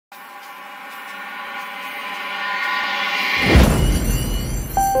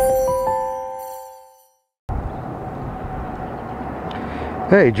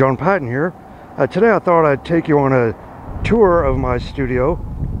Hey, John Patton here. Today I thought I'd take you on a tour of my studio.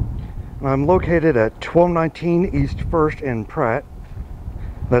 I'm located at 1219 East 1st in Pratt.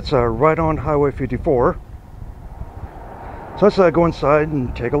 That's right on Highway 54. So let's go inside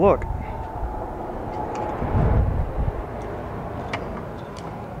and take a look.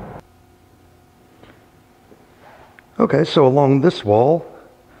 Okay, so along this wall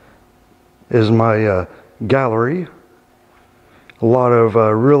is my gallery. A lot of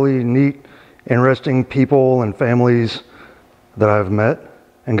really neat, interesting people and families that I've met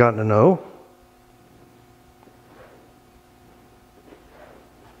and gotten to know.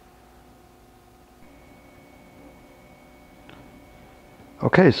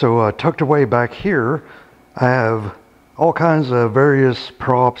 Okay, so tucked away back here, I have all kinds of various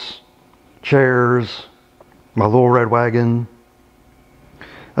props, chairs, my little red wagon,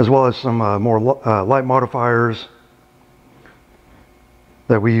 as well as some more light modifiers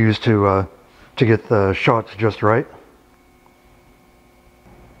that we use to get the shots just right.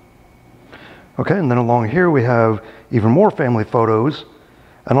 Okay, and then along here we have even more family photos,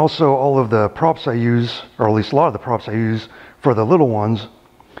 and also all of the props I use, or at least a lot of the props I use for the little ones,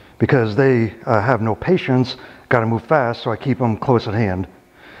 because they have no patience, got to move fast, so I keep them close at hand.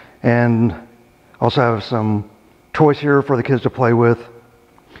 And also have some toys here for the kids to play with,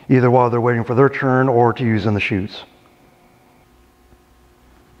 either while they're waiting for their turn or to use in the shoots.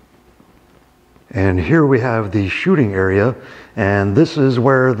 And here we have the shooting area, and this is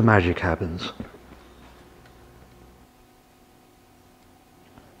where the magic happens.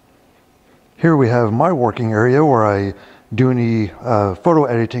 Here we have my working area where I do any photo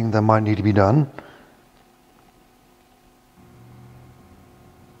editing that might need to be done.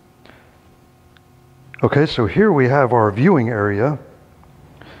 Okay, so here we have our viewing area.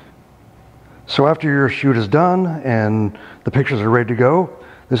 So after your shoot is done and the pictures are ready to go,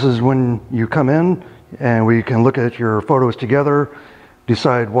 this is when you come in and we can look at your photos together,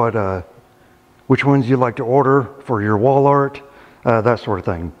 decide which ones you'd like to order for your wall art, that sort of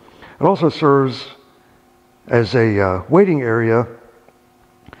thing. It also serves as a waiting area.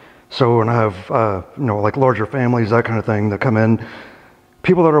 So when I have like larger families, that kind of thing, that come in,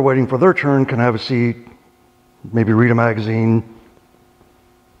 people that are waiting for their turn can have a seat, maybe read a magazine,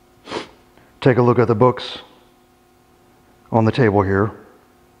 take a look at the books on the table here.